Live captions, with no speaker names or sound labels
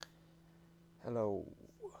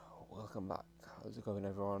welcome back. How's it going,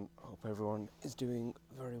 everyone? Hope everyone is doing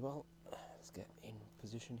very well. Let's get in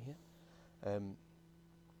position here.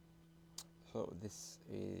 So this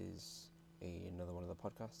is another one of the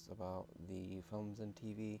podcasts about the films and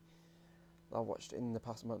TV I watched in the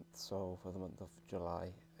past month. So for the month of July,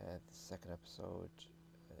 the second episode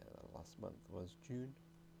last month was June.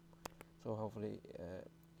 So hopefully,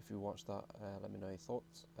 if you watched that, let me know your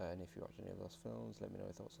thoughts. And if you watched any of those films, let me know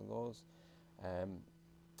your thoughts on those.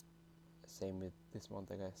 Same with this month,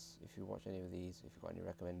 I guess. If you watch any of these, if you've got any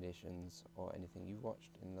recommendations or anything you've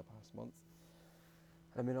watched in the past month,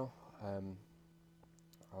 let me know.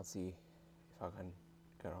 I'll see if I can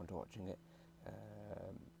get around to watching it.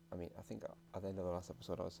 I think at the end of the last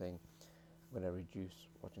episode I was saying I'm going to reduce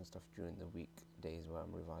watching stuff during the weekdays where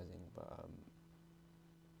I'm revising, but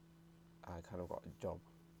I kind of got a job.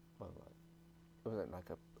 Well, it wasn't like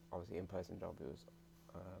a obviously in-person job, it was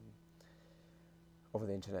over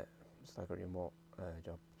the internet. It's like a remote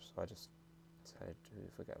job, so I just decided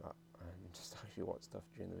to forget that and just actually watch stuff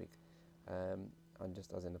during the week. And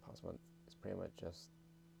just as in the past month, it's pretty much just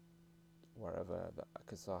wherever that,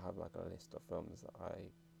 because I have like a list of films that I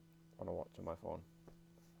want to watch on my phone,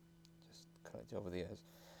 just collected over the years.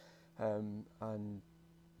 And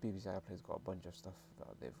BBC iPlay's got a bunch of stuff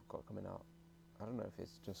that they've got coming out. I don't know if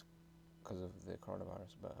it's just because of the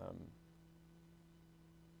coronavirus, but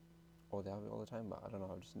or they have it all the time, but I don't know.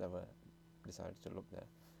 I've just never decided to look there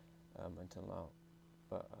until now.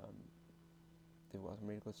 But they've got some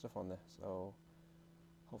really good stuff on there, so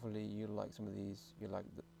hopefully you like some of these. You like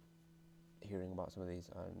hearing about some of these,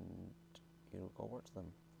 and you'll go watch them.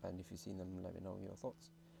 And if you've seen them, let me know your thoughts.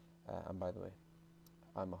 And by the way,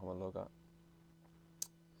 I'm Mohammed Loga,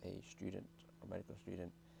 a student, a medical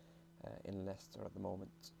student in Leicester at the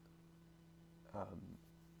moment.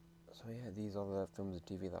 So yeah, these are the films and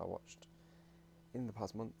TV that I watched in the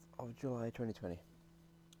past month of July 2020.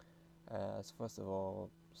 So first of all,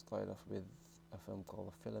 started off with a film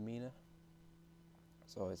called Philomena.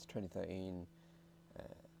 So it's 2013.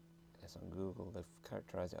 It's on Google. They've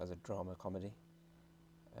characterised it as a drama comedy.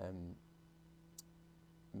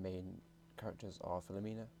 Main characters are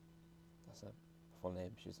Philomena. That's her full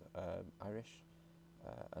name. She's Irish,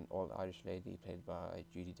 an old Irish lady played by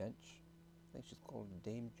Judi Dench. I think she's called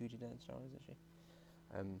Dame Judi Dench now, isn't she?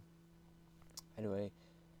 Anyway,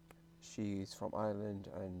 she's from Ireland,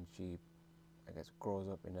 and she, I guess, grows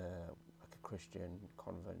up in a Christian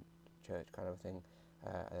convent church kind of thing,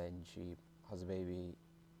 and then she has a baby.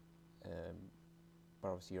 But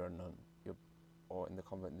obviously, you're a nun, or in the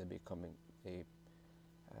convent they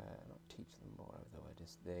not teach them, or whatever the word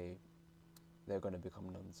is. They're going to become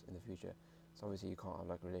nuns in the future. So obviously you can't have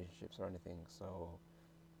like relationships or anything. So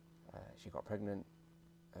she got pregnant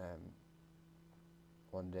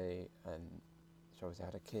one day, and she obviously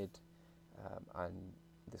had a kid. And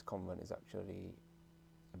this convent is actually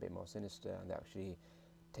a bit more sinister, and they actually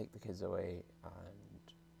take the kids away,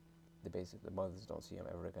 and the mothers don't see them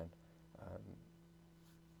ever again.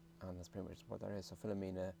 And that's pretty much what that is. So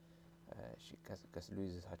Philomena, she guess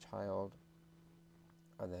loses her child,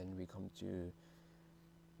 and then we come to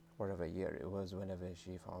whatever year it was whenever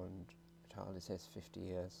she found a child. It says 50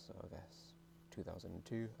 years, so I guess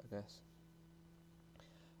 2002, I guess.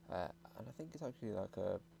 And I think it's actually like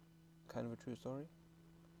a kind of a true story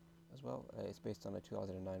as well. It's based on a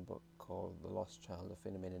 2009 book called The Lost Child of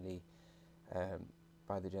Philomena Lee,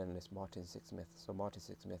 by the journalist Martin Sixsmith. So Martin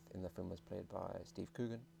Sixsmith in the film was played by Steve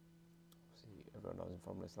Coogan. Obviously everyone knows him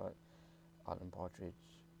from lists like Alan Partridge,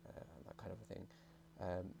 that kind of a thing.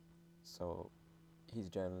 So he's a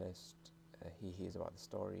journalist. He hears about the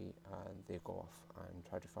story, and they go off and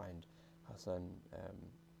try to find her son,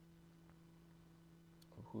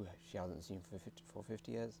 who she hasn't seen for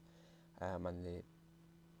 50 years, and they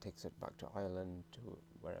takes it back to Ireland, to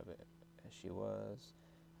wherever she was,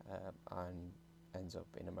 and ends up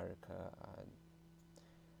in America.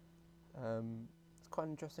 And it's quite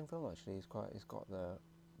an interesting film actually. It's got the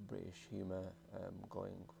British humour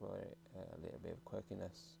going for it, a little bit of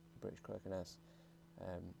quirkiness, British quirkiness.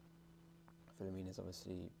 Philomena's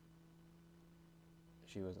obviously,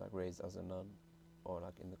 she was like raised as a nun, or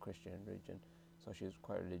like in the Christian religion, so she was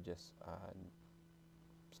quite religious. And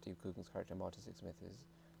Steve Coogan's character Martin Sixsmith is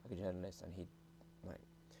like a journalist, and he's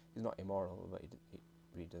not immoral, but he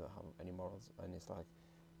really doesn't have any morals. And it's like,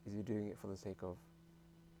 is he doing it for the sake of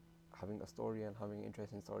having a story and having an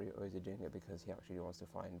interesting story, or is he doing it because he actually wants to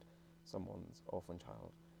find someone's orphan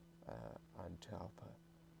child and to help her,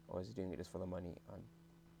 or is he doing it just for the money and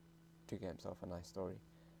to get himself a nice story?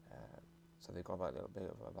 So they've got that little bit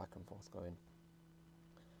of a back and forth going.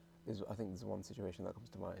 I think there's one situation that comes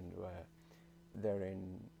to mind where they're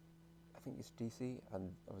in think it's DC,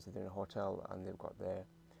 and obviously they're in a hotel and they've got their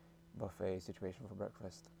buffet situation for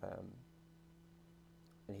breakfast,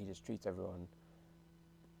 and he just treats everyone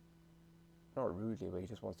not rudely, but he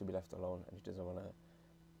just wants to be left alone, and he doesn't want to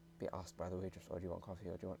be asked by the waitress, "Oh, do you want coffee?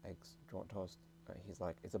 Or do you want eggs? Do you want toast?" He's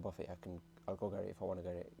like, "It's a buffet. I'll go get it if I want to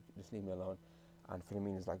get it. Just leave me alone." And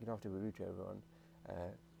Philomene is like, "You don't have to be rude to everyone."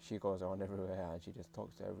 She goes around everywhere and she just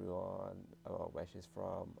talks to everyone about where she's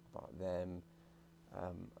from, about them,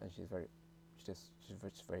 and she's just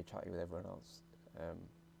very chatty with everyone else.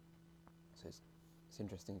 So it's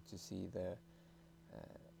interesting to see the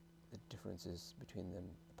differences between them,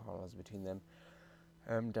 the parallels between them.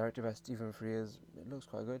 Directed by Stephen Frears, it looks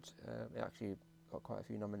quite good. It actually got quite a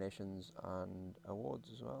few nominations and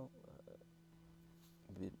awards as well.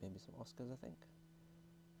 Maybe some Oscars, I think.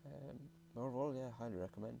 Overall, yeah, highly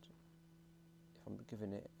recommend. If I'm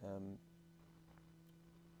giving it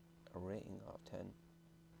a rating out of 10,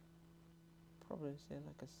 probably say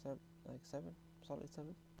like a 7, solid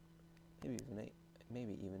 7, maybe even 8,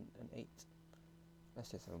 maybe even an 8. Let's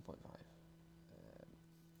say 7.5.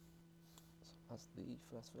 So that's the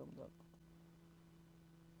first film done.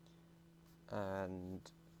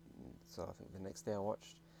 And so I think the next day I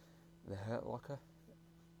watched The Hurt Locker,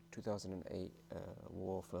 2008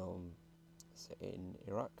 war film set in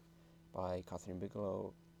Iraq by Catherine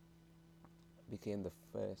Bigelow. Became the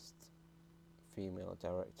first female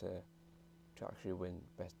director to actually win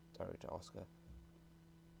Best Director Oscar.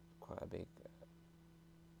 Quite a big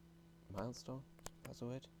milestone, that's the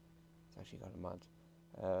word. It's actually kind of mad.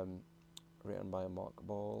 Written by Mark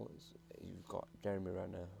Ball. You've got Jeremy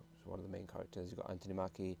Renner, who's one of the main characters. You've got Anthony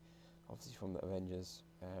Mackie, obviously from the Avengers.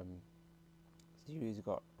 Series, you've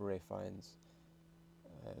got Ray Fiennes,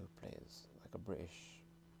 who plays like a British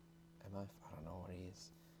MF. I don't know what he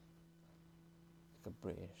is. Like a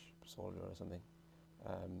British soldier or something.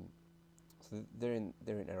 So they're in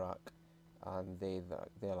Iraq, and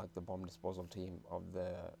they're like the bomb disposal team of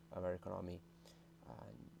the American army.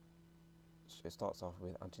 And so it starts off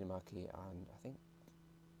with Anthony Mackie, and I think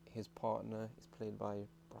his partner is played by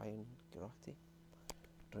Brian Girardi.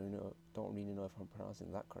 Don't really know if I'm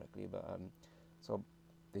pronouncing that correctly, but so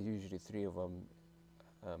there's usually 3 of them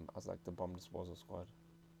as like the bomb disposal squad.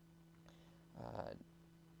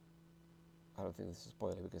 I don't think this is a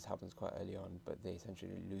spoiler because it happens quite early on, but they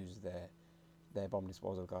essentially lose their bomb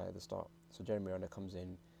disposal guy at the start. So Jeremy Renner comes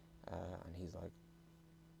in, and he's like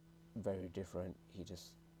very different.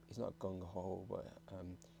 He's not gung ho, but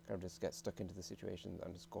kind of just gets stuck into the situation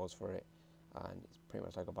and just goes for it. And he's pretty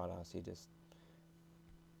much like a badass. He just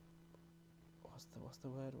what's the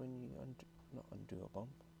word when you not undo a bomb?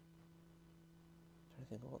 I'm trying to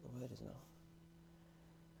think of what the word is now.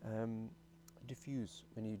 Diffuse.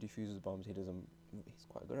 When he defuses bombs, he's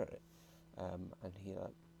quite good at it, and he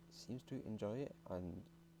seems to enjoy it, and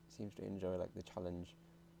seems to enjoy like the challenge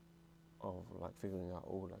of like figuring out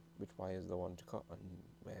like which wire is the one to cut and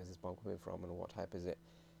where is this bomb coming from and what type is it.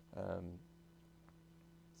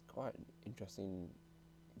 It's quite an interesting,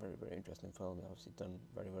 very very interesting film. It's obviously done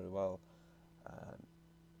very very well.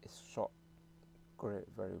 It's shot great,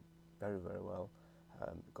 very very very well.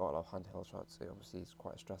 Got a lot of handheld shots, so obviously it's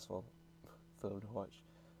quite a stressful film to watch,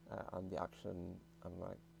 and the action and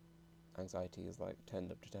like anxiety is like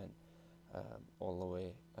turned up to 10 all the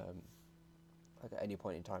way. Like at any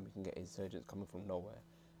point in time, you can get insurgents coming from nowhere,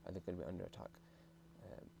 and they're going to be under attack.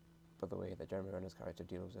 But the way that Jeremy Renner's character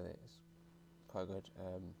deals with it is quite good.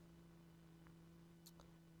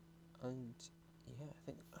 And yeah,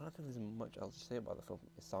 I don't think there's much else to say about the film.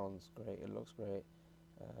 It sounds great. It looks great.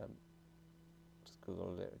 Just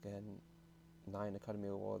googled it again. 9 Academy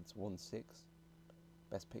Awards, won 6.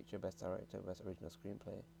 Best Picture, Best Director, Best Original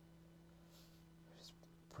Screenplay. It's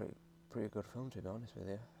pretty good film, to be honest with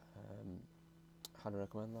you. I'd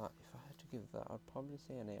recommend that. If I had to give that, I'd probably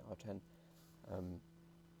say an 8 out of 10.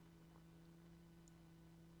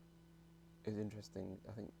 It's interesting.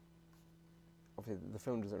 I think obviously the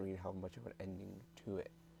film doesn't really have much of an ending to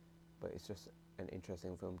it, but it's just an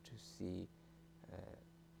interesting film to see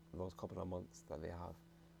those couple of months that they have,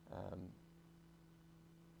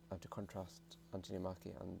 and to contrast Anthony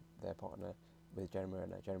Mackie and their partner with Jeremy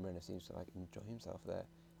Renner. Jeremy Renner seems to like enjoy himself there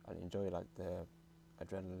and enjoy like the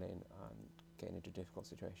adrenaline and getting into difficult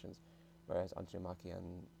situations, whereas Anthony Mackie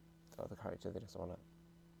and the other character, they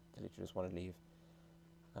literally just want to leave,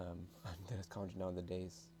 and they're just counting down the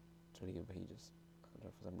days to leave, but he just, I don't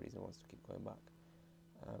know, for some reason wants to keep going back.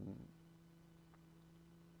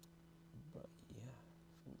 But yeah,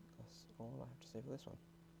 I think that's all I have to say for this one.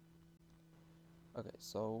 Okay,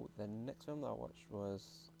 so the next film that I watched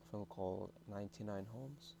was a film called 99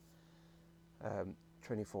 Homes.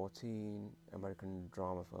 2014 American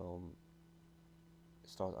drama film. It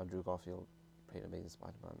stars Andrew Garfield, played Amazing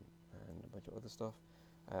Spider-Man, and a bunch of other stuff.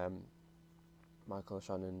 Um, Michael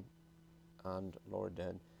Shannon and Laura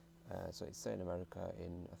Dern. So it's set in America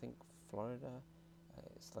in, I think, Florida.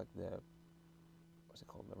 It's like what's it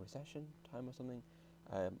called, the recession time or something.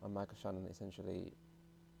 And Michael Shannon, essentially,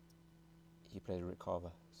 he plays Rick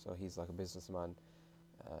Carver. So he's like a businessman.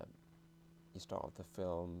 Um, you start off the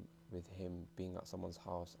film with him being at someone's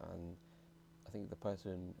house, and I think the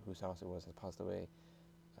person whose house it was has passed away,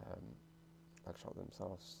 um, like shot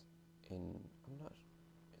themselves in, I'm not,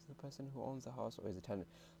 is the person who owns the house or is the tenant?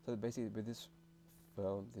 So basically with this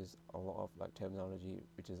film there's a lot of like terminology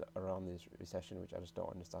which is around this recession which I just don't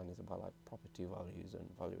understand. It's about like property values and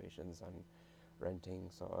valuations and renting.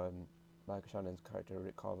 So Michael Shannon's character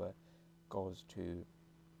Rick Carver goes to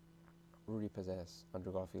repossess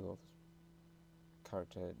Andrew Garfield's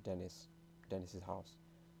character Dennis's house.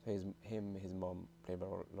 So his mom, played by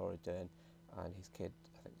Laura Dern, and his kid,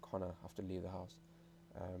 I think Connor, have to leave the house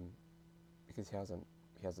um, because he hasn't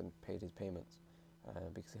paid his payments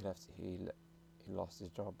because he lost his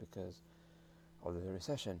job because of the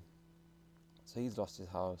recession. So he's lost his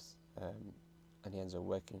house and he ends up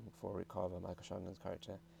working for Rick Carver, Michael Shannon's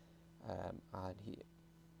character, and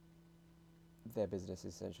their business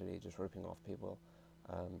is essentially just ripping off people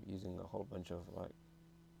using a whole bunch of like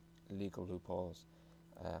legal loopholes.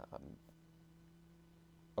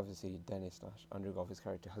 Obviously, Dennis slash Andrew Garfield's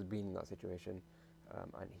character has been in that situation,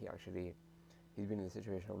 and he's been in the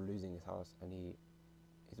situation of losing his house, and he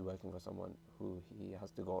is working for someone who he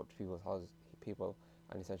has to go up to people's houses,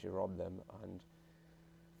 and essentially rob them and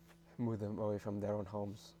move them away from their own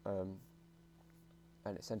homes.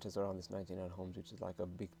 And it centers around this 99 homes, which is like a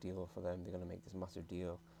big deal for them. They're going to make this massive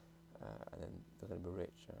deal, and then they're going to be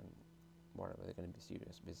rich and whatever. They're going to be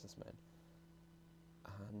serious businessmen.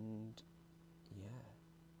 And yeah,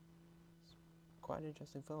 it's quite an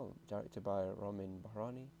interesting film, directed by Ramin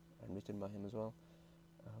Bahrani and written by him as well.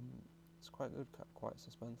 It's quite good, quite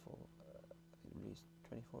suspenseful. It released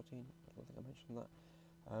 2014. I don't think I mentioned that.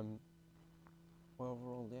 Well,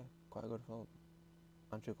 overall, yeah, quite a good film.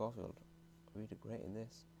 Andrew Garfield really great in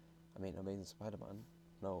this. I mean, Amazing Spider-Man,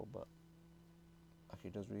 no, but actually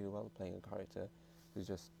does really well playing a character who's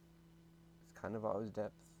just it's kind of out of his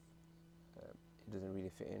depth. He doesn't really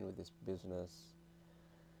fit in with this business,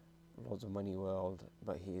 loads of money world,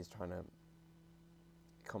 but he is trying to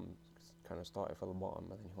kind of started from the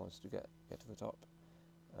bottom and then he wants to get to the top.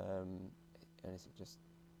 And it's just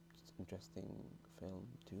interesting film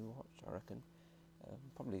to watch, I reckon.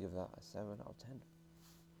 Probably give that a 7 out of 10.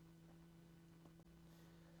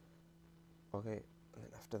 Okay, and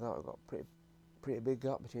then after that I've got pretty big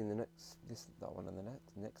gap between that one and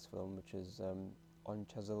the next film, which is On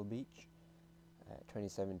Chesil Beach,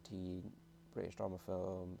 2017 British drama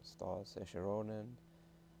film, stars Saoirse Ronan,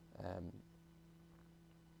 who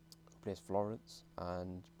plays Florence,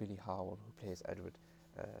 and Billy Howell, who plays Edward.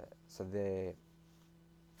 So they're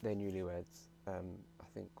newlyweds. I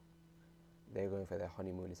think they're going for their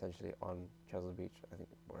honeymoon essentially on Chesil Beach. I think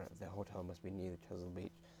their hotel must be near the Chesil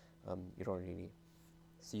Beach. You don't really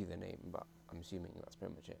see the name, but I'm assuming that's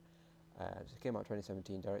pretty much it. So it came out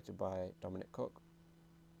 2017, directed by Dominic Cook.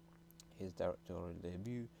 His directorial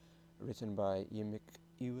debut, written by Ian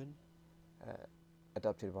McEwan,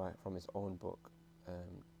 adapted from his own book,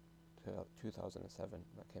 2007.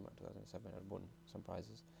 That came out 2007 and won some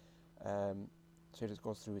prizes. So it just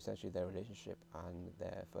goes through essentially their relationship and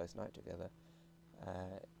their first night together.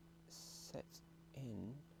 Set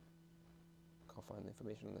in, can't find the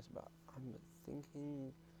information on this, but I'm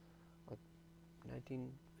thinking like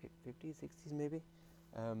 1950s, 60s maybe.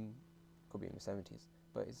 Could be in the 70s,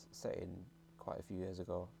 but it's set in quite a few years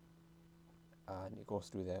ago, and it goes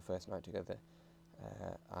through their first night together,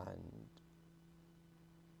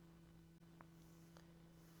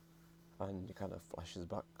 and it kind of flashes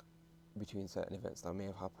back between certain events that may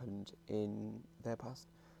have happened in their past.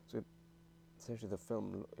 So essentially the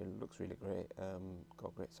film, it looks really great,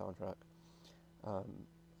 got a great soundtrack,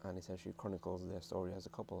 and essentially chronicles their story as a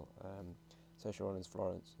couple. Saoirse Ronan's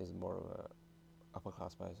Florence is more of a upper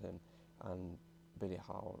class person, and Billy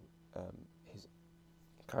Howell, his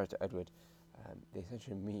character Edward, they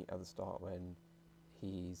essentially meet at the start when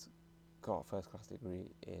he's got a first class degree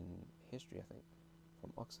in history, I think,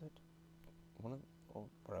 from Oxford, or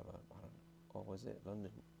wherever, I don't know, or was it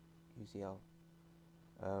London, UCL,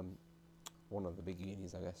 one of the big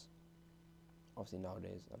unis, I guess. Obviously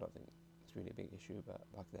nowadays I don't think it's really a big issue, but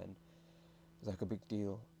back then it's like a big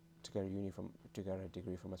deal to get a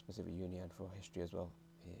degree from a specific uni, and for history as well.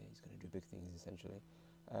 Yeah, he's going to do big things essentially,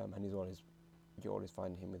 and he's always you always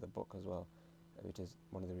find him with a book as well, which is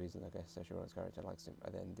one of the reasons I guess Saoirse Ronan's character likes him.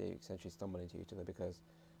 And then they essentially stumble into each other because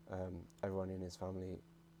everyone in his family,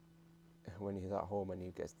 when he's at home and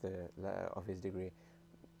he gets the letter of his degree,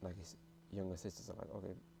 like his younger sisters are like,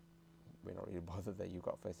 okay, we're not really bothered that you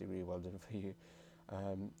got first degree, well done for you.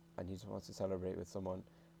 And he just wants to celebrate with someone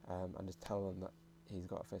and just tell them that he's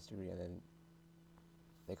got a first degree, and then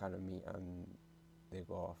they kind of meet and they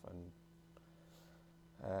go off and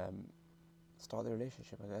start their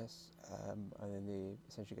relationship, I guess, and then they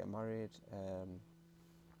essentially get married, and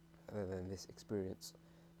then this experience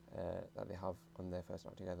that they have on their first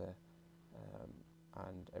night together,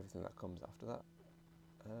 and everything that comes after that.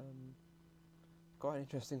 Quite an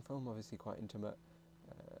interesting film, obviously quite intimate,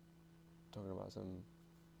 talking about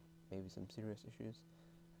maybe some serious issues.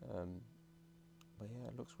 But yeah,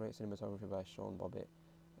 it looks great. Cinematography by Sean Bobbitt,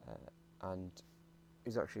 and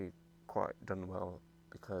it's actually quite done well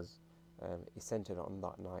because it's centered on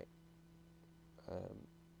that night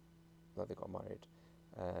that they got married,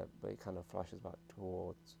 but it kind of flashes back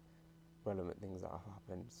towards relevant things that have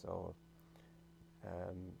happened. So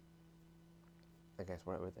I guess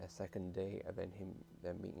we're with their second date, and then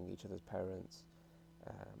them meeting each other's parents,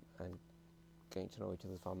 and getting to know each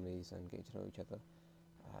other's families and getting to know each other,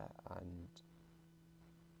 and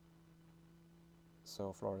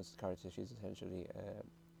so Florence's character, she's essentially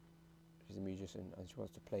she's a musician and she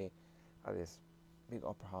wants to play at this big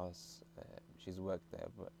opera house. She's worked there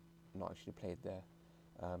but not actually played there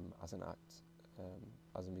as an act,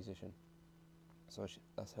 as a musician. So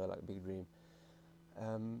that's her like big dream,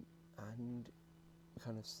 and we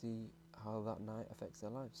kind of see how that night affects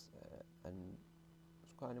their lives, and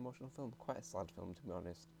it's quite an emotional film, quite a sad film to be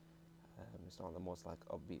honest. It's not the most like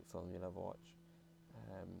upbeat film you'll ever watch.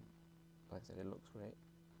 Like I said, it looks great,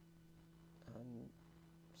 and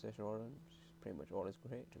Saoirse Ronan, she's pretty much always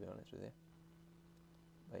great to be honest with you.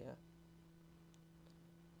 But yeah,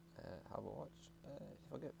 have a watch.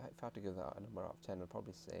 If I had to give that a number out of 10, I'd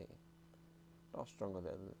probably say not as strong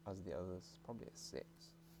as the others, probably a 6.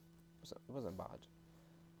 It wasn't bad.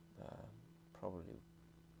 Probably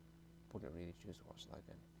wouldn't really choose to watch that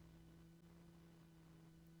again.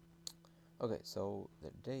 Okay, so the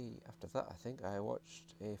day after that, I think I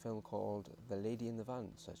watched a film called The Lady in the Van.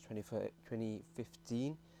 So it's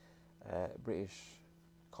 2015, British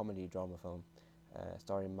comedy drama film,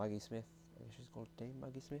 starring Maggie Smith. I guess she's called Dame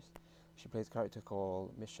Maggie Smith. She plays a character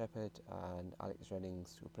called Miss Shepherd, and Alex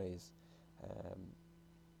Jennings, who plays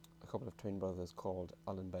a couple of twin brothers called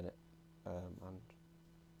Alan Bennett, and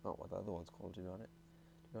not what the other one's called, to be honest.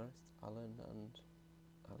 Alan and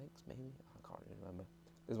Alex, maybe? I can't really remember.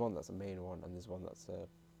 There's one that's a main one, and there's one that's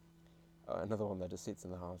another one that just sits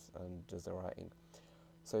in the house and does the writing.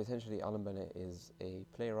 So essentially, Alan Bennett is a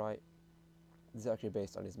playwright. This is actually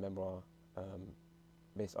based on his memoir,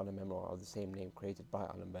 based on a memoir of the same name created by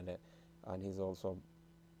Alan Bennett, and he's also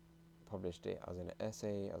published it as an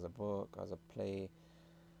essay, as a book, as a play,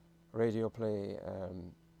 radio play,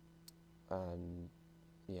 and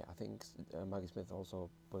yeah, I think Maggie Smith also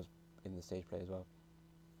was in the stage play as well.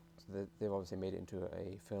 So they've obviously made it into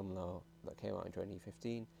a film now that came out in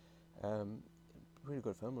 2015. Really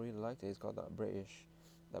good film. I really liked it. It's got that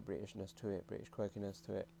Britishness to it, British quirkiness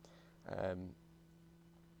to it.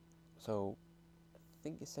 So I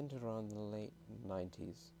think it's centered around the late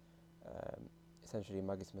 90s. Essentially,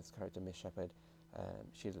 Maggie Smith's character, Miss Shepherd,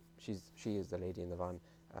 she is the lady in the van,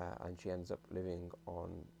 and she ends up living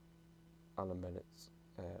on Alan Bennett's.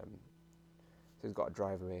 So he's got a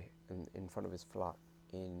driveway in front of his flat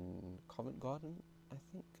in Covent Garden, I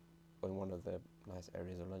think, or in one of the nice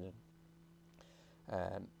areas of London.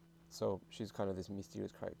 So she's kind of this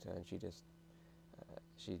mysterious character, and she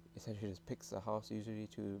essentially just picks a house usually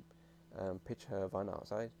to pitch her van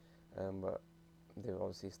outside, but they've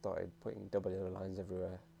obviously started putting double yellow lines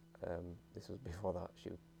everywhere. This was before that. She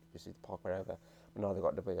used to park wherever, but now they've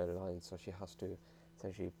got double yellow lines, so she has to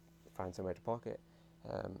essentially find somewhere to park it.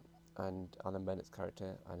 And Alan Bennett's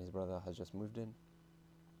character and his brother has just moved in,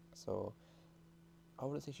 so I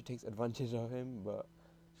wouldn't say she takes advantage of him, but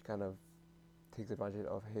she kind of takes advantage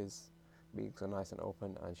of his being so nice and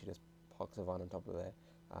open, and she just parks a van on top of there,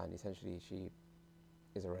 and essentially she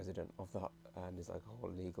is a resident of that, and there's like a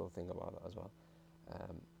whole legal thing about that as well.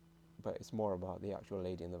 But it's more about the actual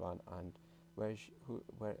lady in the van and where she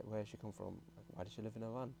come from. Like, why does she live in a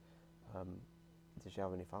van? Does she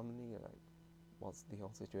have any family? Like, what's the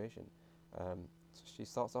whole situation? So she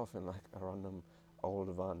starts off in like a random old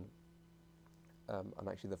van, and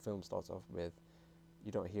actually the film starts off with,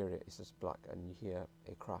 you don't hear it, it's just black, and you hear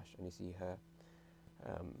a crash, and you see her,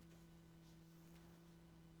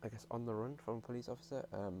 I guess, on the run from a police officer,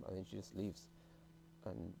 and then she just leaves.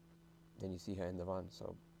 and then you see her in the van.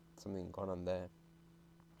 So something gone on there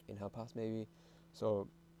in her past, maybe. So,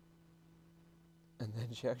 and then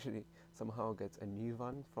she actually somehow gets a new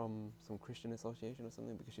van from some Christian association or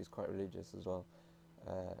something, because she's quite religious as well.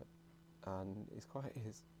 And it's quite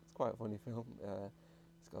a funny film.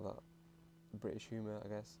 It's got that British humour, I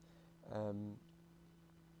guess. Um,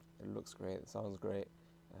 it looks great. It sounds great.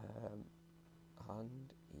 Um,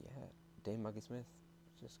 and yeah, Dame Maggie Smith,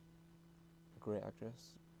 just a great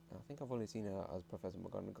actress. I think I've only seen her as Professor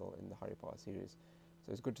McGonagall in the Harry Potter series,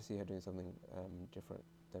 so it's good to see her doing something different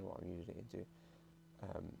than what I'm usually into.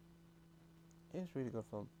 Um, it's a really good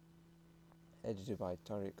film, edited by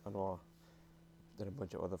Tariq Anwar. Did a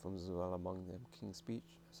bunch of other films as well, among them King's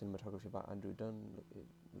Speech, cinematography by Andrew Dunn. It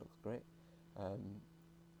looks great.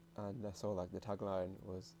 And I saw like the tagline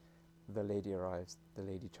was, "The lady arrives, the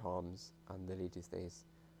lady charms, and the lady stays."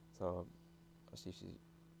 So obviously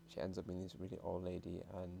she ends up being this really old lady,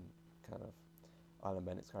 and kind of Alan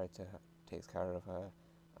Bennett's character takes care of her,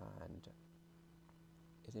 and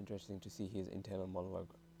it's interesting to see his internal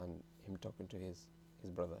monologue and him talking to his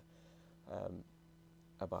brother um,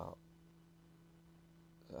 about.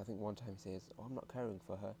 I think one time he says, "Oh, I'm not caring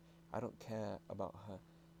for her. I don't care about her.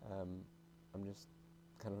 I'm just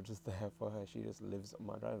kind of just there for her. She just lives on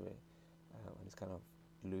my driveway," and he's kind of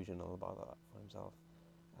delusional about that for himself.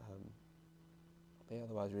 Um, but yeah,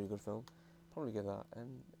 otherwise, really good film. Probably give that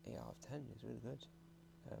an 8 out of 10. It's really good.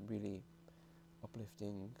 Really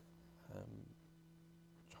uplifting, um,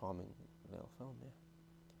 charming little film. Yeah,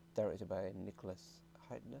 directed by Nicholas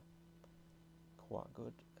Heidner. Quite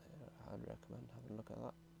good. I'd recommend having a look at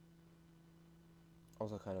that.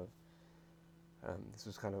 Also, kind of this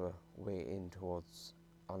was kind of a way in towards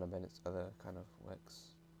Anna Bennett's other kind of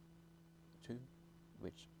works too,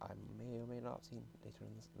 which I may or may not have seen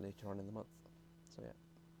later on in the month. So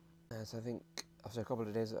yeah. So I think after a couple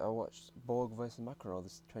of days, I watched Borg vs. McEnroe,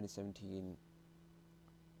 this 2017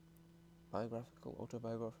 autobiographical. What's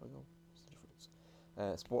the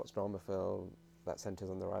difference? Sports drama film that centres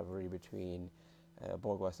on the rivalry between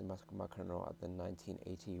Borg vs. McEnroe at the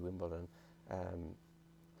 1980 Wimbledon.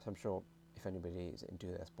 So I'm sure if anybody is into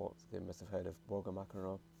their sports, they must have heard of Borg and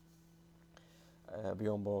McEnroe.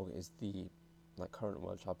 Bjorn Borg is the current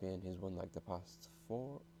world champion. He's won the past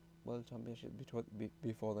 4 world championships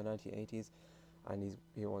before the 1980s, and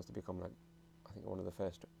he wants to become I think one of the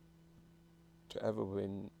first to ever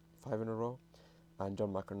win 5 in a row. And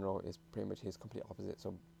John McEnroe is pretty much his complete opposite.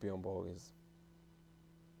 So Bjorn Borg is,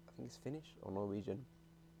 I think he's Finnish or Norwegian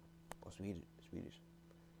or Swedish,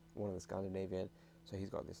 one of the Scandinavian. So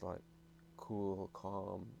he's got this cool,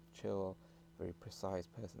 calm, chill, very precise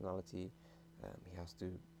personality. He has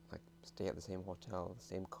to stay at the same hotel, the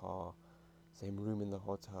same car, same room in the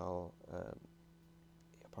hotel.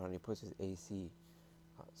 He apparently puts his AC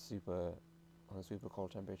at on a super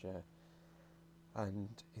cold temperature,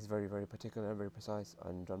 and he's very, very particular and very precise.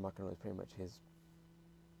 And John McEnroe is pretty much his,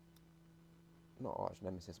 not arch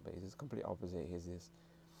nemesis, but he's his complete opposite. He's this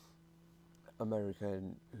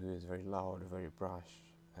American who is very loud, very brash.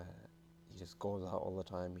 He just goes out all the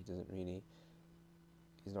time. He's not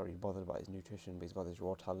really bothered about his nutrition, but he's got this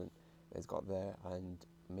raw talent that he's got there, and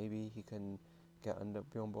maybe he can get under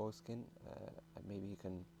Bjorn Borg's skin, and maybe he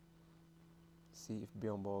can see if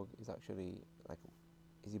Bjorn Borg is actually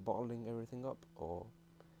is he bottling everything up,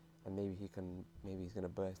 and maybe he's gonna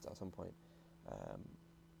burst at some point,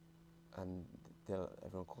 and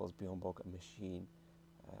everyone calls Bjorn Borg a machine,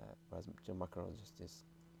 whereas Jim McEnroe is just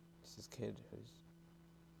this kid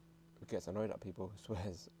who gets annoyed at people, who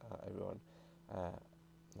swears at everyone.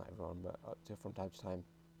 Not everyone, but from time to time.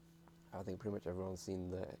 I think pretty much everyone's seen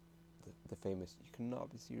the famous "You cannot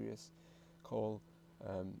be serious" call,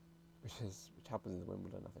 which happens in the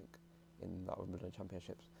Wimbledon, I think, in that Wimbledon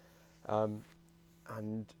Championships, and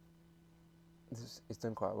it's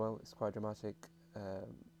done quite well. It's quite dramatic.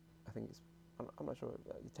 I think I'm not sure.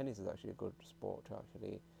 Tennis is actually a good sport to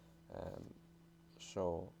actually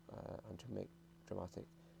show and to make dramatic,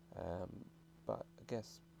 but I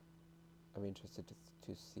guess I'm interested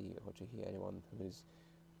to see or to hear anyone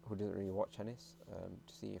who didn't really watch tennis,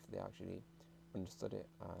 to see if they actually understood it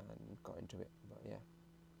and got into it. But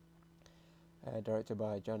yeah, directed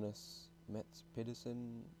by Janus Metz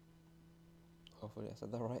Pedersen. Hopefully I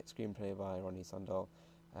said that right. Screenplay by Ronnie Sandal.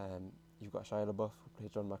 You've got Shia LaBeouf, who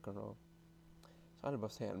plays John McEnroe. Shia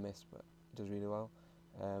LaBeouf's hit and miss, but he does really well.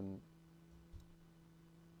 The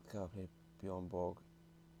guy who played Bjorn Borg.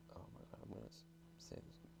 Oh my god, I'm gonna say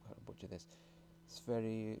this. I'm gonna butcher this.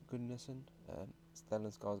 Sverre Gudnason,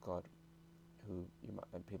 Stellan Skarsgård, who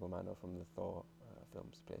people might know from the Thor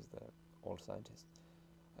films, plays the old scientist,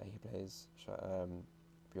 He plays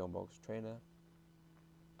Bjorn Borg's trainer,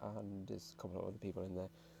 and there's a couple of other people in there.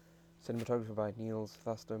 Cinematography by Niels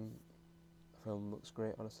Thastum. The film looks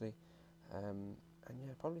great, honestly. And yeah,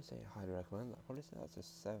 I'd probably say I highly recommend that. I'd probably say that's a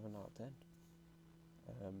 7 out of 10.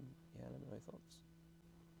 Yeah, let me know your thoughts.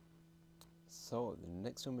 So the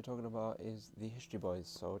next film we're talking about is The History Boys.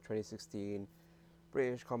 So 2016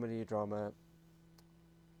 British comedy drama.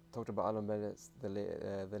 Talked about Alan Bennett's The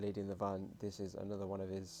Lady in the Van. This is another one of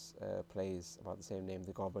his plays about the same name.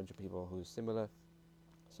 They got a bunch of people who's similar.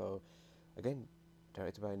 So again,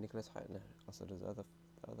 directed by Nicholas Heitner, also does other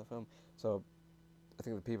film. So I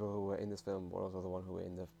think the people who were in this film were also the one who were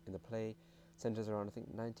in the play. Centers around I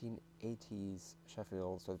think 1980s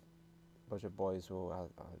Sheffield. So a bunch of boys who I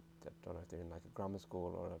don't know if they're in like a grammar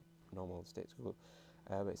school or a normal state school,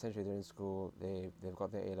 but essentially they're in school. They've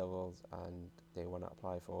got their A levels and they want to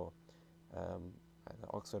apply for either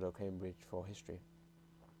Oxford or Cambridge for history.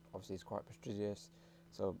 Obviously, it's quite prestigious,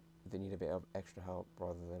 so they need a bit of extra help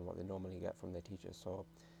rather than what they normally get from their teachers. So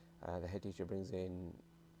the head teacher brings in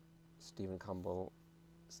Stephen Campbell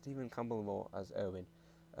more as Erwin,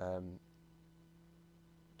 um,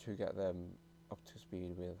 to get them up to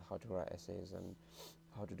speed with how to write essays and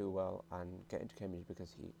how to do well and get into Cambridge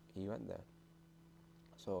because he went there.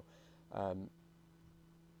 So um,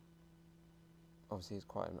 obviously it's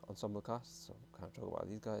quite an ensemble cast, so kind of talk about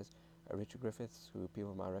these guys. Richard Griffiths, who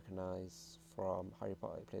people might recognise from Harry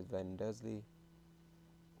Potter, he plays Ben Dursley,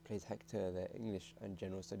 plays Hector, the English and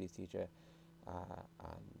General Studies teacher,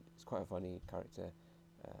 and it's quite a funny character.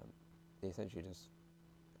 They essentially just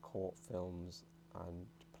quote films and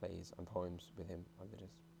plays and poems with him, and they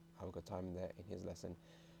just have a good time in there in his lesson.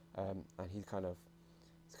 And he's kind of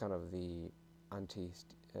the anti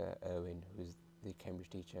Erwin, who's the Cambridge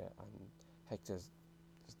teacher, and Hector's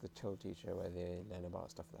just the chill teacher where they learn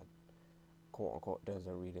about stuff that quote unquote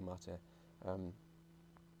doesn't really matter. Um,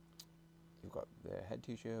 you've got the head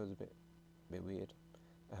teacher who's a bit weird,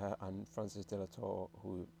 and Frances de la Tour,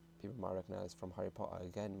 who people might recognise from Harry Potter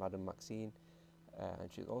again, Madame Maxine,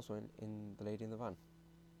 and she's also in The Lady in the Van.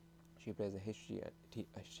 She plays a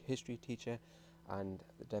history teacher and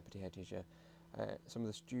the deputy head teacher. Some of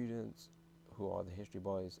the students who are the history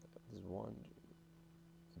boys, there's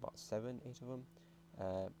about 7, 8 of them.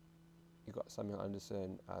 You've got Samuel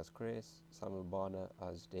Anderson as Chris, Samuel Barner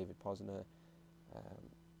as David Posner.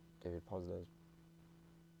 David Posner's,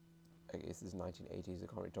 I guess this is 1980s, I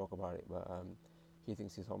can't really talk about it, but he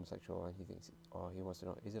thinks he's homosexual and he wants to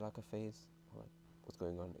know, is it like a phase? Or like, what's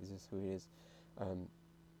going on? Is this who he is?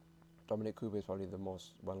 Dominic Cooper is probably the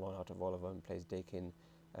most well-known out of all of them, plays Dakin.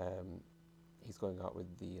 He's going out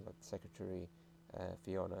with the secretary,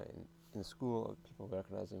 Fiona, in school. People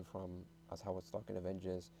recognise him from as Howard Stark in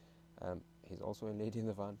Avengers. He's also in Lady in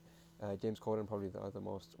the Van. James Corden, probably the other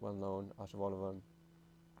most well-known out of all of them,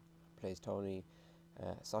 plays Tony.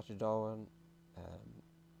 Sacha Dhawan,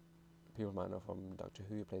 people might know from Doctor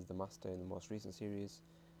Who, he plays the Master in the most recent series.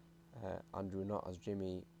 Andrew Knott as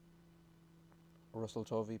Jimmy. Russell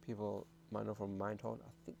Tovey, people might know from Mindhorn.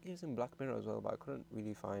 I think he was in Black Mirror as well, but I couldn't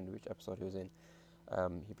really find which episode he was in.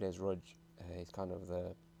 He plays Rudge. He's kind of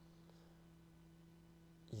the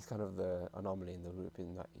anomaly in the group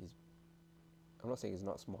in that I'm not saying he's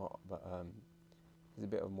not smart, but he's a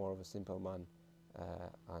bit of more of a simple man,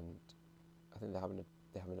 and I think they're having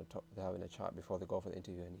a chat before they go for the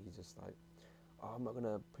interview, and he's just like, oh, I'm not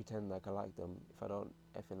gonna pretend like I like them. If I don't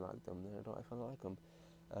effing like them, then I don't effing like them.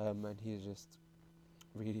 And he's just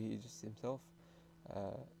really just himself.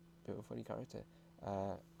 Bit of a funny character.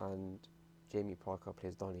 And Jamie Parker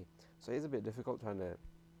plays Donnie. So it's a bit difficult trying to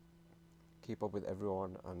keep up with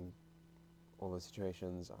everyone and all the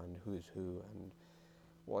situations and who's who and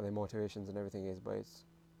what their motivations and everything is. But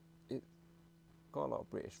it got a lot of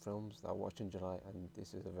British films that I watched in July, and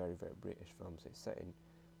this is a very, very British film. So it's set in,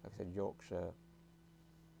 like I said, Yorkshire,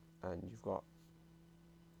 and you've got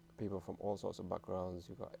people from all sorts of backgrounds.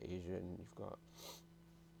 You've got Asian, you've got,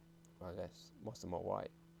 I guess, most of them are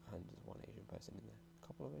white, and there's one Asian person in there, a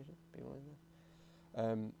couple of Asian people in there.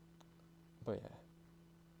 But yeah,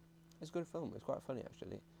 it's a good film. It's quite funny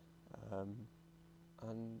actually, and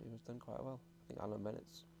it was done quite well. I think Alan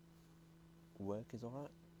Bennett's work is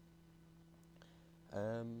alright. So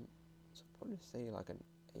I'd probably say like an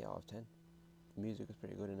 8 out of 10. The music was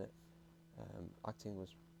pretty good in it. Acting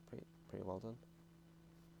was pretty well done.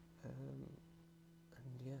 And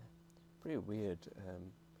yeah, pretty weird,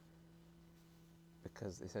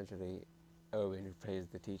 because essentially Owen, who plays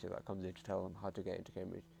the teacher that comes in to tell him how to get into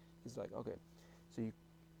Cambridge, he's like, okay, so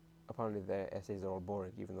apparently their essays are all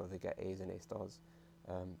boring even though they get A's and A stars.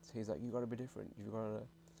 So he's like, you got to be different. You've got to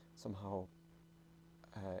somehow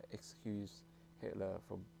excuse Hitler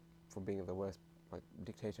from being the worst like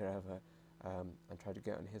dictator ever, and try to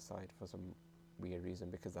get on his side for some weird reason,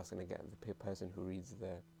 because that's going to get the person who reads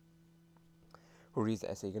the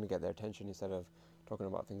essay going to get their attention instead of talking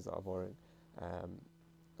about things that are boring.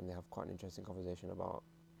 And they have quite an interesting conversation about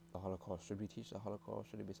the Holocaust. Should we teach the Holocaust?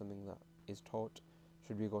 Should it be something that is taught?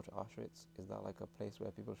 Should we go to Auschwitz? Is that like a place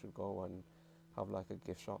where people should go and have like a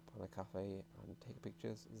gift shop and a cafe and take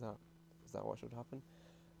pictures? Is that what should happen?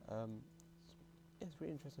 Yeah, it's a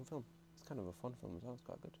really interesting film. It's kind of a fun film as well. It's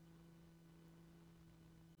quite good.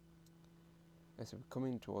 Okay, so we're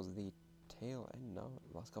coming towards the tail end now.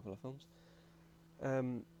 Last couple of films.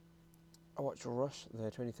 I watched Rush, the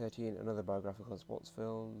 2013, another biographical sports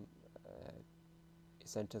film. It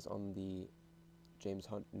centres on the James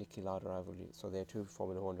Hunt Niki Lauda rivalry. So they're two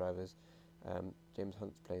Formula One drivers. James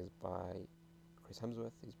Hunt plays by Chris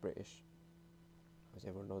Hemsworth. He's British, as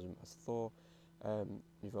everyone knows him as Thor.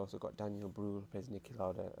 You've also got Daniel Bruhl, who plays Niki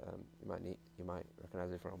Lauda. You might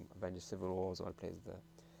recognise him from Avengers: Civil War, so he plays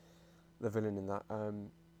the villain in that.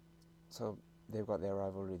 So they've got their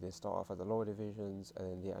rivalry. They start off at the lower divisions, and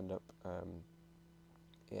then they end up.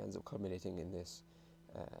 It ends up culminating in this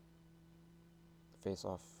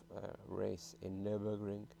face-off race in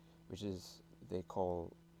Nürburgring, which is it's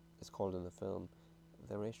called in the film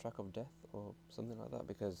the racetrack of death or something like that,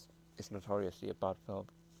 because it's notoriously a bad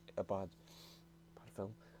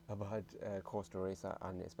course to race at,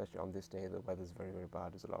 and especially on this day the weather's very, very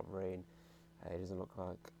bad. There's a lot of rain. It doesn't look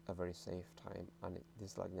like a very safe time, and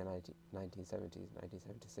this is like the 1970s,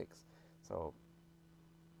 1976. So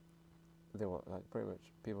they were like pretty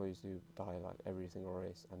much people used to die like every single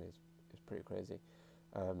race, and it's pretty crazy.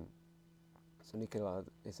 So Niki Lauda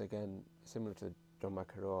is again similar to John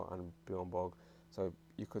McEnroe and Bjorn Borg. So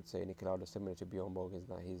you could say Niki Lauda, similar to Bjorn Borg, is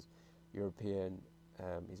that he's European.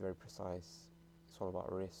 He's very precise. It's all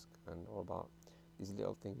about risk and all about these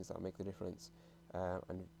little things that make the difference.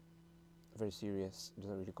 And very serious.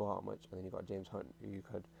 Doesn't really go out much. And then you got James Hunt, who you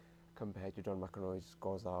could compare to John McEnroe. He just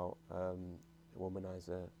goes out,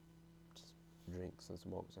 womanizer, just drinks and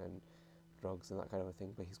smokes and drugs and that kind of a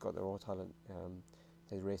thing. But he's got the raw talent.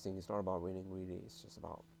 His racing is not about winning really. It's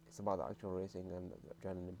about the actual racing and the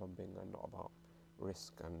adrenaline pumping, and not about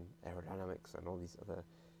risk and aerodynamics and all these other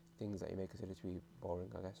things that you may consider to be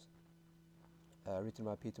boring, I guess. Written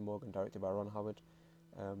by Peter Morgan, directed by Ron Howard.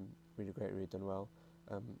 Really great, really done well.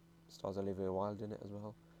 Stars Olivia Wilde in it as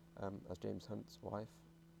well, as James Hunt's wife.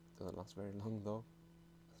 Doesn't last very long though.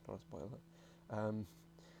 That's not a spoiler.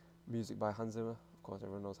 Music by Hans Zimmer. Of course,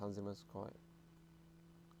 everyone knows Hans Zimmer's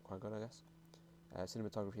quite good, I guess.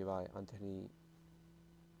 Cinematography by Anthony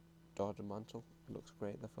Dodmantle. It looks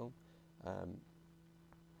great, the film.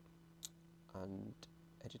 And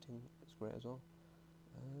editing is great as well.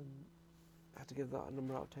 I had to give that a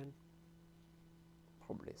number out of 10.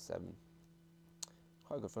 Probably a 7.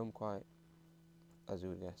 Quite a good film, quite, as you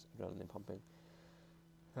would guess, adrenaline pumping.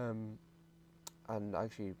 And I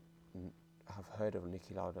actually have heard of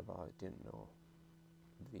Niki Lauda, but I didn't know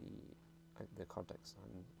the context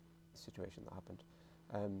and the situation that happened.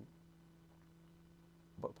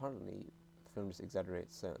 But apparently the film just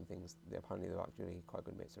exaggerates certain things. Apparently they're actually quite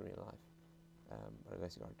good mates in real life. But I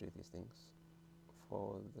guess you got to do these things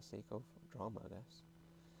for the sake of drama, I guess.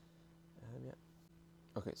 Yeah.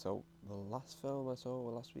 Okay, so the last film I saw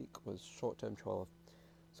last week was Short Term 12.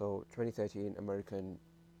 So 2013 American,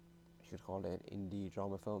 you could call it an indie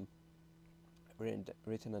drama film,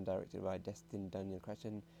 written and directed by Destin Daniel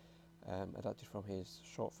Cretton, adapted from his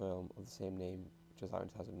short film of the same name, which was out in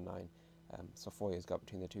 2009. So 4 years gap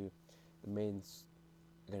between the two. The mains,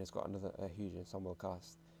 again, it's got a huge ensemble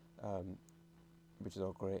cast, which is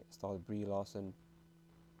all great. Stars Brie Larson.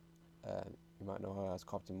 You might know her as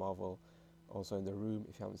Captain Marvel. Also in The Room,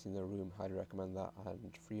 if you haven't seen The Room, highly recommend that.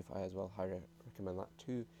 And Free Fire as well, highly recommend that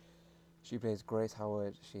too. She plays Grace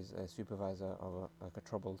Howard. She's a supervisor of a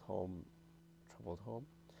troubled home,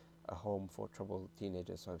 a home for troubled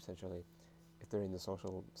teenagers. So essentially, if they're in the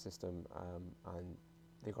social system and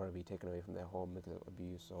they've got to be taken away from their home because of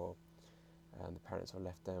abuse, or the parents have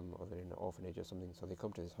left them, or they're in an orphanage or something, so they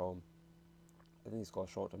come to this home. I think it's called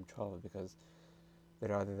Short Term 12 because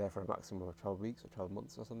they're either there for a maximum of 12 weeks or 12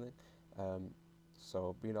 months or something.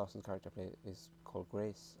 So Brie Larson's character is called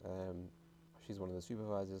Grace. She's one of the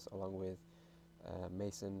supervisors, along with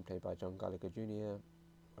Mason, played by John Gallagher Jr.,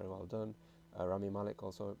 very well done. Rami Malek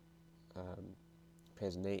also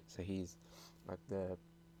plays Nate, so he's like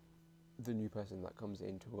the new person that comes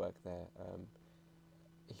in to work there.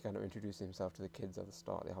 He kind of introduces himself to the kids at the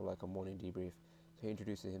start. They have like a morning debrief. So he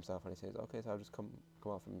introduces himself and he says, okay, so I've just come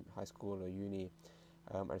out from high school or uni,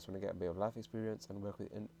 I just want to get a bit of life experience and work with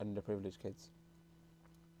underprivileged kids.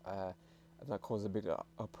 And that caused a big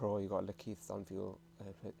uproar. You got Lakeith Stanfield,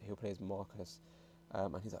 who plays Marcus,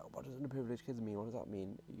 and he's like, "What does underprivileged kids mean? What does that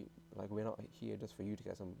mean? Like, we're not here just for you to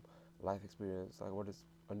get some life experience. Like, what does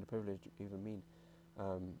underprivileged even mean?"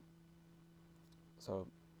 Um, so,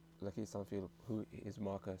 Lakeith Stanfield, who is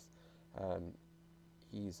Marcus, um,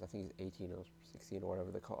 I think he's 18 or 16 or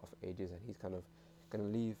whatever the cut-off age is, and he's kind of going to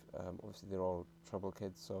leave. Obviously, they're all troubled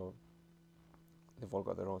kids, so they've all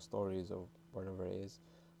got their own stories of whatever it is,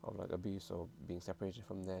 of like abuse or being separated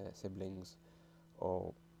from their siblings,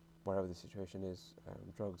 or whatever the situation is,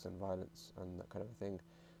 drugs and violence and that kind of thing.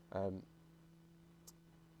 Um,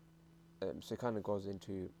 so it kind of goes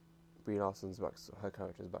into Brie Larson's her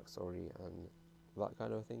character's backstory and that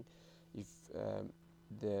kind of thing. You've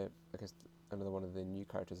I guess another one of the new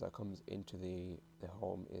characters that comes into the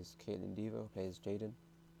home is Caitlin Dever, who plays Jaden.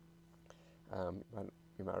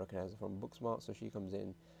 You might recognise her from Booksmart, so she comes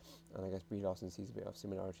in, and I guess Brie Larson sees a bit of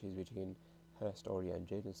similarities between her story and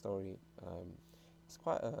Jaden's story. It's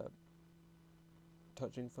quite a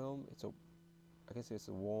touching film. I guess it's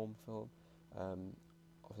a warm film.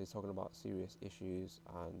 Obviously, it's talking about serious issues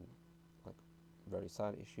and like very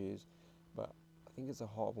sad issues, but I think it's a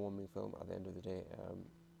heartwarming film at the end of the day.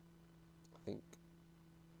 I think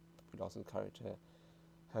Brie Larson's character,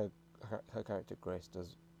 her character Grace,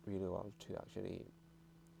 does really well to actually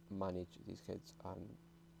manage these kids and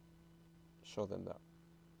show them that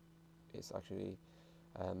it's actually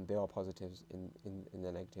there are positives in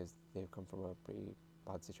the negatives. They've come from a pretty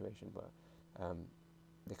bad situation, but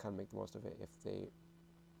they can make the most of it if they,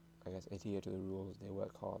 I guess, adhere to the rules. They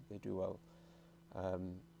work hard, they do well,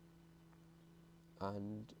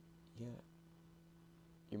 and yeah,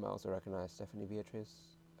 you might also recognise Stephanie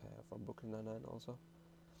Beatrice from Brooklyn Nine-Nine also,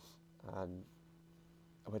 and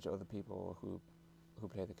a bunch of other people who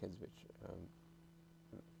play the kids, which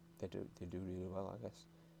they do really well, I guess.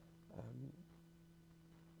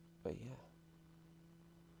 But yeah,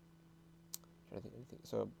 trying to think of anything.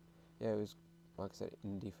 So yeah, it was, like I said,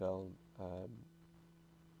 indie film.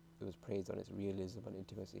 It was praised on its realism and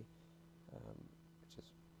intimacy, which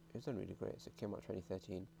is it was done really great. So it came out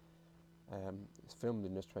 2013. It's filmed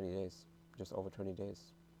in just 20 days, just over 20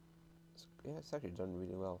 days. It's actually done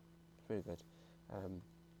really well. It's really good.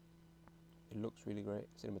 It looks really great.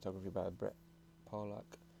 Cinematography by Brett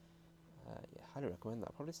Pollack. Yeah, highly recommend that.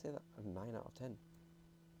 I'd probably say that a 9 out of 10.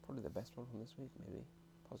 Probably the best one from this week, maybe,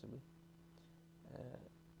 possibly.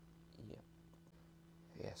 Yeah.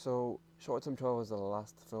 Yeah, so Short Term 12 was the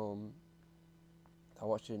last film I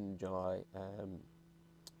watched in July.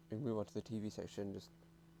 We move on to the TV section, just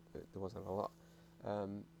there wasn't a lot.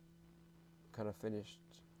 Kind of finished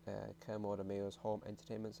Kermode Mayo's home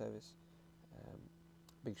entertainment service.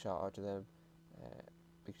 Big shout out to them.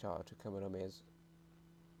 Big shout out to Kermode Mayo's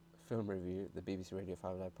film review, the BBC Radio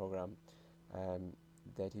 5 Live programme.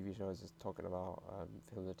 Their TV show is just talking about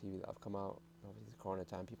films and TV that have come out. Obviously, it's Corona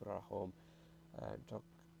time, people are at home.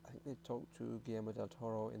 I think they talked to Guillermo del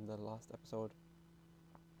Toro in the last episode.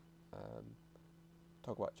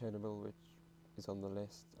 Talk about Chernobyl, which is on the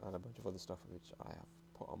list, and a bunch of other stuff which I have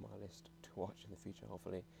put on my list to watch in the future,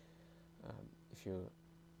 hopefully. If you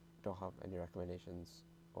don't have any recommendations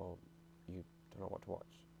or you don't know what to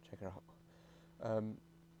watch, check it out.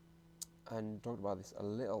 And talked about this a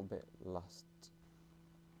little bit last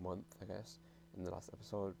month, I guess, in the last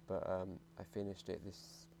episode, but I finished it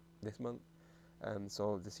this month.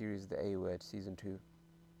 So the series The A Word season 2.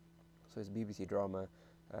 So it's a BBC drama.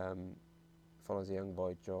 Follows a young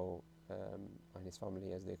boy Joe and his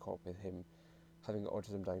family as they cope with him having an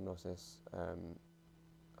autism diagnosis.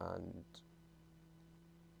 And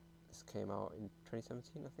this came out in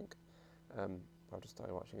 2017, I think. I've just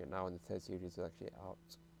started watching it now, and the third series is actually out.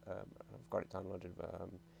 I've got it downloaded, but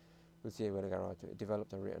we'll see when I get around to it.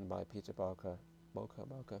 Developed and written by Peter Barker.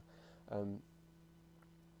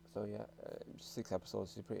 So yeah, 6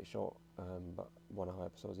 episodes. It's pretty short, but 1 hour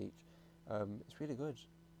episodes each. It's really good.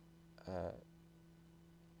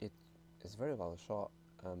 It's very well shot.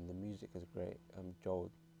 The music is great. Joe,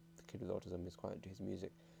 the kid with autism, is quite into his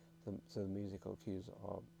music, so the musical cues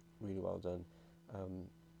are really well done.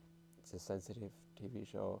 It's a sensitive TV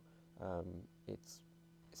show. It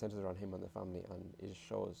centers around him and the family, and it just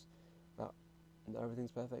shows that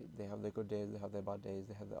everything's perfect. They have their good days, they have their bad days,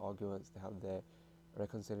 they have their arguments, they have their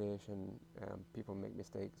reconciliation. People make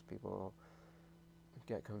mistakes, people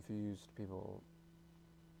get confused, people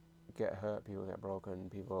get hurt, people get broken,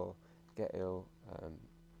 people get ill.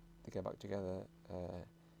 They get back together.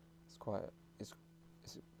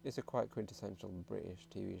 It's a quite quintessential British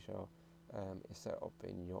TV show. It's set up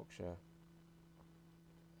in Yorkshire,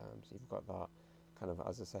 So you've got that kind of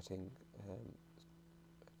as a setting.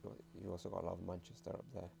 You also got a lot of Manchester up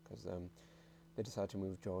there because they decided to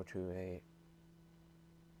move Joe to a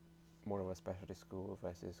more of a specialty school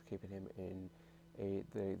versus keeping him in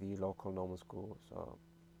the local normal school. So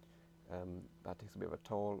that takes a bit of a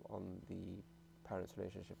toll on the parents'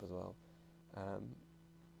 relationship as well.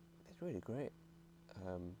 It's really great.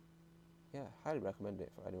 Yeah, highly recommend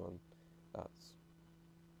it for anyone that's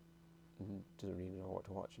doesn't really know what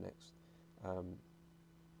to watch next, and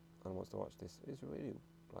wants to watch this. It's a really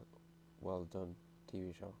like well done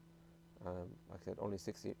TV show. Like I said, only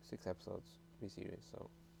six episodes, 3 series. So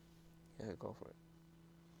yeah, go for it.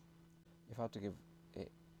 If I had to give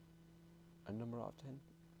it a number out of 10,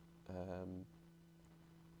 I'm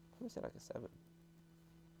gonna say like a 7.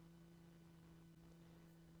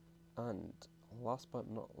 And last but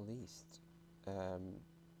not least,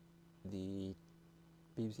 the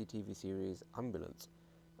BBC TV series Ambulance,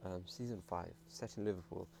 season 5, set in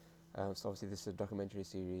Liverpool. So obviously this is a documentary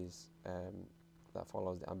series that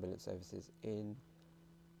follows the ambulance services in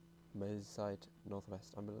Merseyside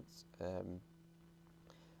Northwest Ambulance,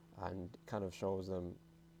 and kind of shows them.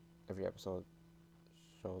 Every episode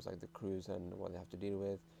shows like the crews and what they have to deal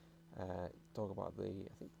with. Talk about the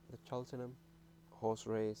Cheltenham horse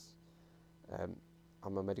race.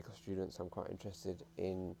 I'm a medical student, so I'm quite interested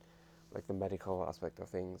in like the medical aspect of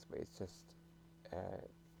things. But it's just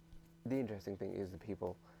the interesting thing is the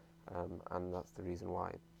people, and that's the reason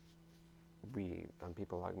why we and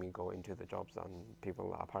people like me go into the jobs, and people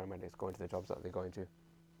that are paramedics go into the jobs that they go into.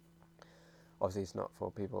 Obviously, it's not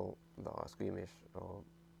for people that are squeamish or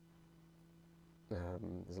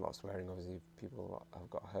there's a lot of swearing. Obviously, people have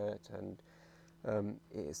got hurt, and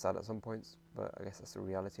it is sad at some points. But I guess that's the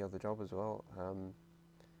reality of the job as well.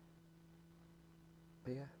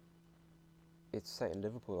 But yeah, it's set in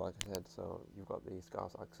Liverpool, like I said. So you've got the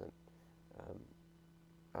Scouse accent. Um,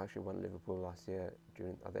 I actually went to Liverpool last year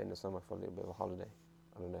at the end of summer for a little bit of a holiday.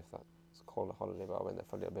 I don't know if that's called a holiday, but I went there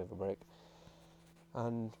for a little bit of a break,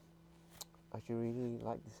 and I actually really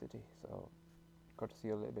liked the city. So got to see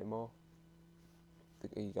a little bit more.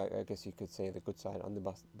 I guess you could say the good side and the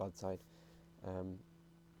bad side.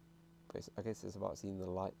 But I guess it's about seeing the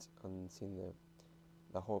light and seeing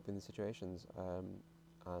the hope in the situations,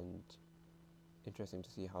 and interesting to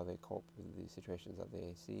see how they cope with the situations that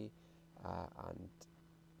they see. And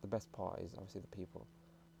the best part is obviously the people,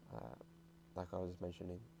 like I was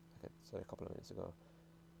mentioning, like I said a couple of minutes ago.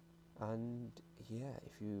 And yeah,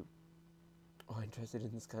 if you are interested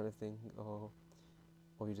in this kind of thing, or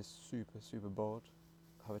you're just super bored,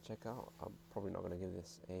 have a check out. I'm probably not going to give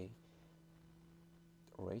this a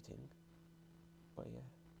rating, but yeah,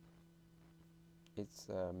 it's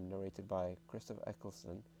narrated by Christopher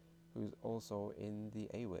Eccleston, who's also in the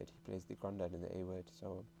A Word. He plays the granddad in the A Word,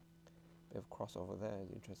 so a bit of crossover there.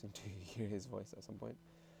 It's interesting to hear his voice at some point.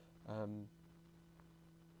 So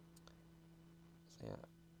yeah,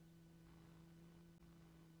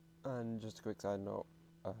 and just a quick side note,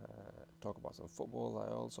 talk about some football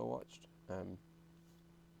that I also watched.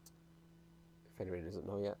 If anyone doesn't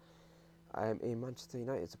know yet, I am a Manchester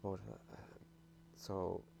United supporter.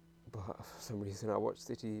 So, but for some reason I watched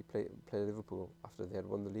City play Liverpool after they had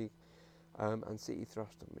won the league, and City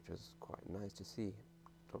thrashed them, which was quite nice to see.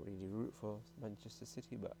 Don't really root for Manchester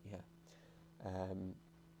City, but yeah.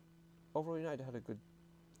 Overall, United had a good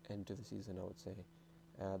end to the season, I would say.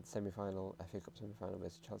 The semi-final, FA Cup semi-final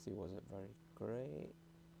versus Chelsea wasn't very great.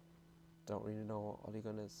 Don't really know what Ole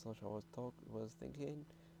Gunnar Solskjaer was thinking.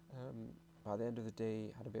 By the end of the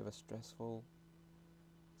day, had a bit of a stressful.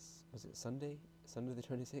 Was it Sunday? Sunday the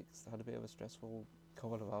 26th. Had a bit of a stressful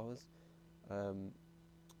couple of hours.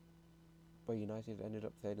 But United ended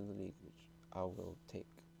up third in the league, which I will take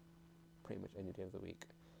pretty much any day of the week.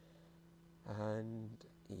 And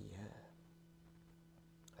yeah,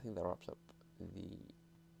 I think that wraps up the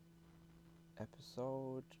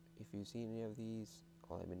episode. If you've seen any of these,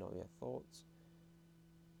 let me know your thoughts.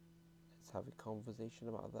 Let's have a conversation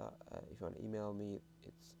about that. If you want to email me,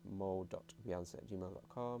 it's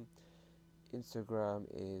mo.beyonce@gmail.com. Instagram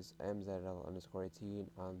is mzl_18,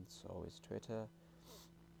 and so is Twitter.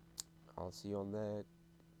 I'll see you on there,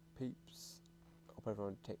 peeps. Hope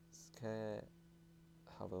everyone takes care.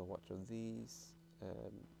 Have a watch of these.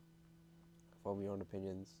 Form your own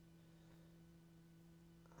opinions.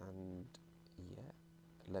 And yeah,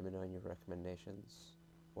 let me know your recommendations.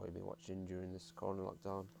 What you've been watching during this corona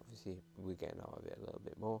lockdown. Obviously, we're getting out of it a little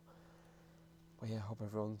bit more. But yeah, hope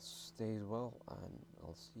everyone stays well, and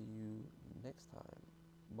I'll see you next time.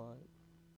 Bye.